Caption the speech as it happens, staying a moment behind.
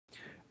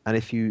And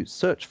if you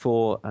search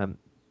for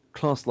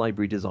class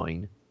library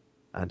design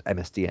and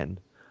MSDN,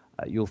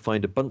 you'll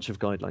find a bunch of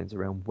guidelines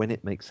around when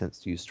it makes sense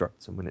to use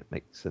structs and when it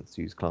makes sense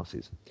to use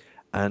classes.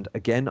 And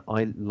again,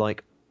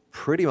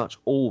 pretty much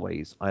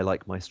always, I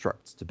like my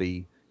structs to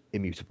be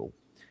immutable.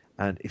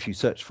 And if you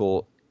search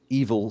for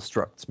evil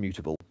structs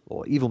mutable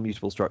or evil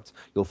mutable structs,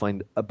 you'll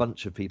find a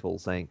bunch of people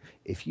saying,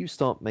 if you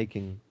start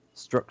making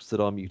structs that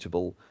are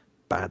mutable,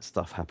 bad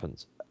stuff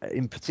happens.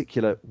 In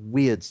particular,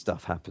 weird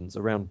stuff happens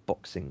around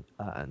boxing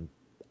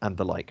and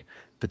the like.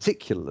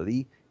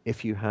 Particularly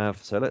if you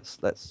have, so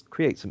let's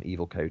create some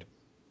evil code,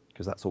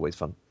 because that's always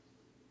fun.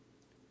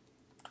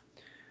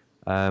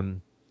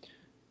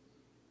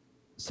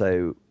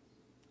 So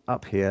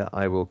up here,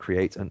 I will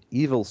create an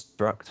evil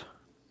struct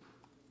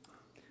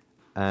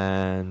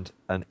and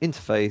an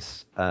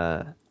interface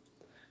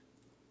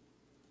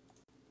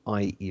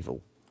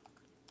iEvil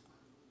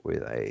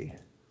with a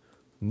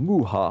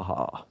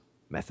muhaha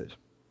method.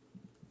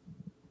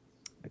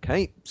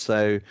 Okay,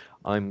 so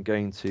I'm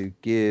going to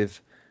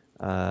give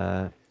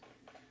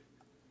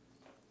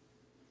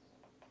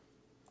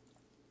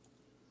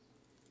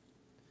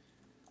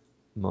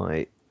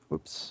my,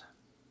 whoops.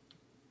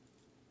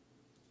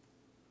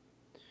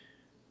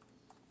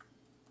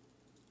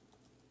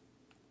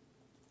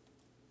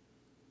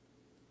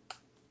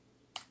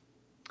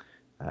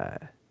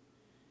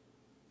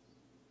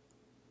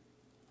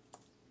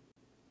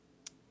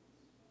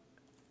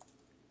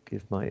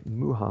 Give my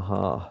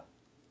muhaha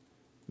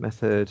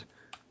method,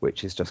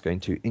 which is just going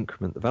to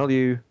increment the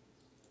value,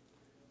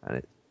 and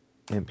it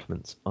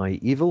implements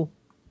iEvil.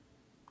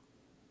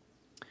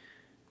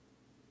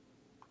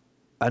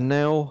 And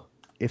now,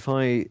 if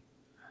I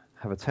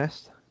have a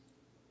test,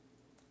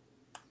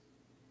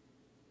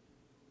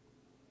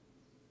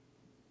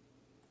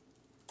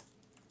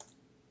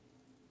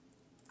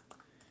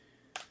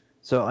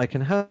 so I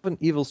can have an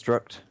evil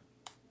struct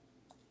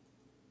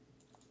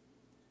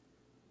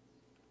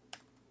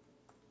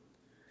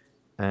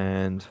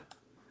and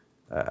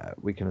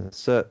we can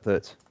assert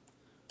that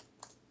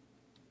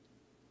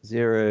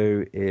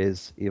 0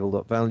 is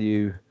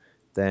evil.value,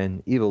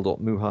 then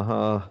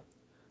evil.muhaha,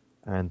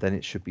 and then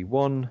it should be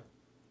 1.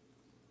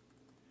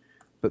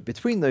 But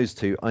between those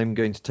two, I'm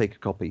going to take a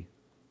copy.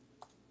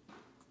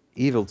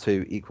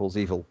 Evil2 equals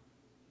evil.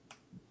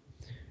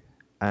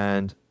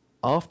 And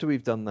after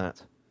we've done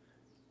that,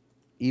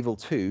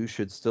 evil2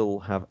 should still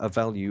have a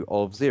value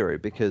of 0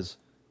 because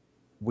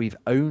we've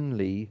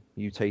only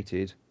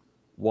mutated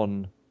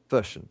one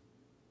version.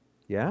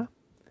 Yeah?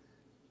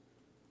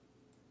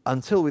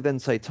 Until we then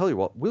say, tell you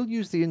what, we'll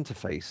use the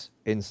interface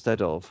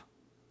instead of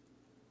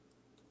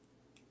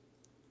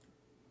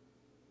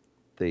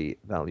the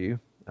value.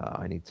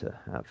 I need to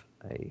have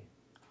a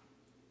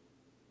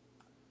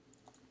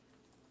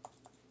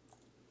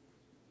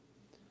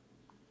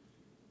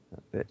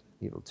bit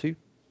evil2.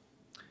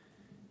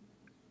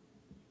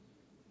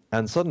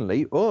 And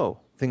suddenly, oh,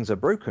 things are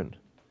broken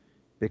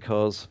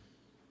because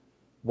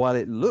while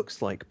it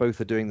looks like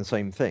both are doing the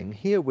same thing,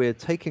 here we're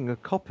taking a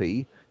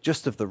copy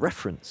just of the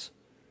reference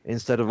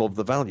instead of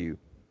the value.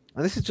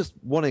 And this is just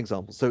one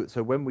example. So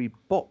when we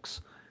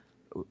box,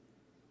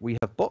 we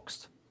have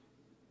boxed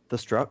the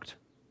struct,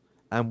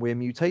 and we're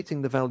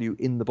mutating the value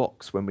in the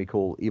box when we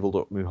call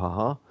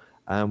evil.muhaha.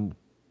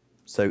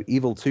 So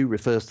evil2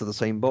 refers to the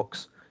same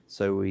box,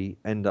 so we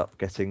end up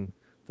getting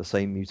the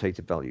same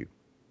mutated value.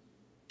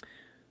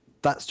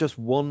 That's just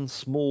one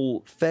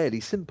small,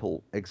 fairly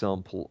simple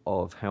example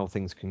of how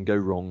things can go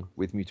wrong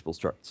with mutable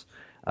structs.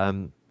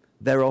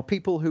 There are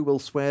people who will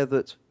swear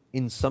that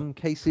in some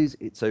cases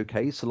it's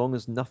okay, so long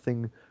as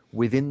nothing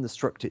within the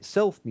struct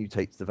itself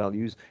mutates the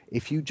values.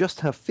 If you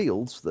just have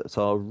fields that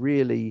are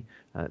really,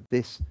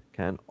 this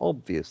can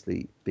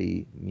obviously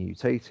be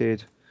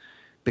mutated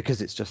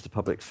because it's just a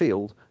public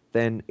field,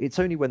 then it's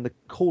only when the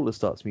caller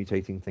starts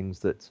mutating things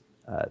that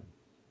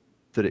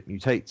it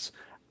mutates,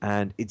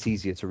 and it's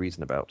easier to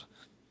reason about.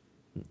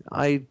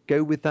 I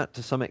go with that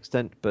to some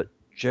extent, but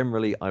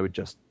generally I would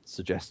just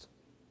suggest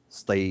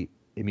stay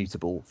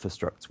immutable for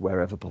structs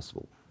wherever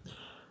possible.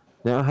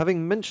 Now,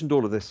 having mentioned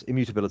all of this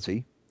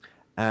immutability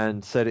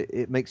and said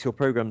it makes your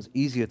programs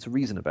easier to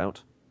reason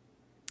about,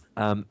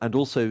 and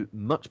also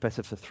much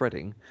better for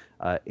threading,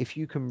 if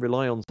you can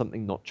rely on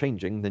something not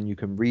changing, then you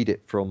can read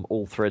it from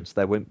all threads,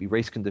 there won't be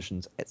race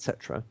conditions,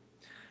 etc.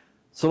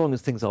 So long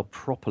as things are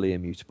properly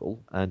immutable,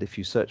 and if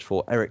you search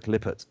for Eric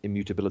Lippert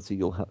immutability,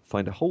 you'll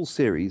find a whole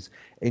series,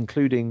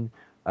 including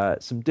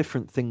some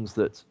different things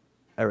that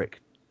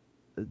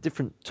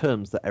different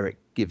terms that Eric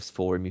gives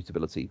for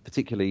immutability.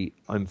 Particularly,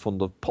 I'm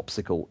fond of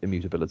popsicle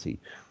immutability,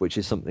 which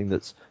is something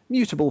that's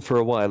mutable for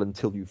a while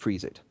until you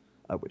freeze it,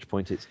 at which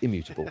point it's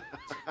immutable.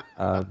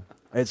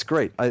 It's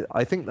great.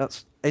 I think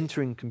that's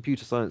entering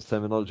computer science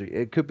terminology.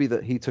 It could be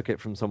that he took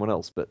it from someone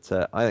else, but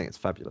I think it's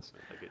fabulous.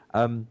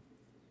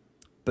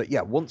 But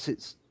yeah, once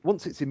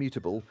it's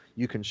immutable,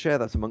 you can share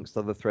that amongst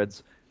other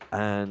threads,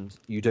 and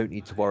you don't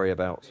need to worry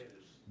about,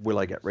 will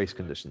I get race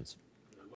conditions?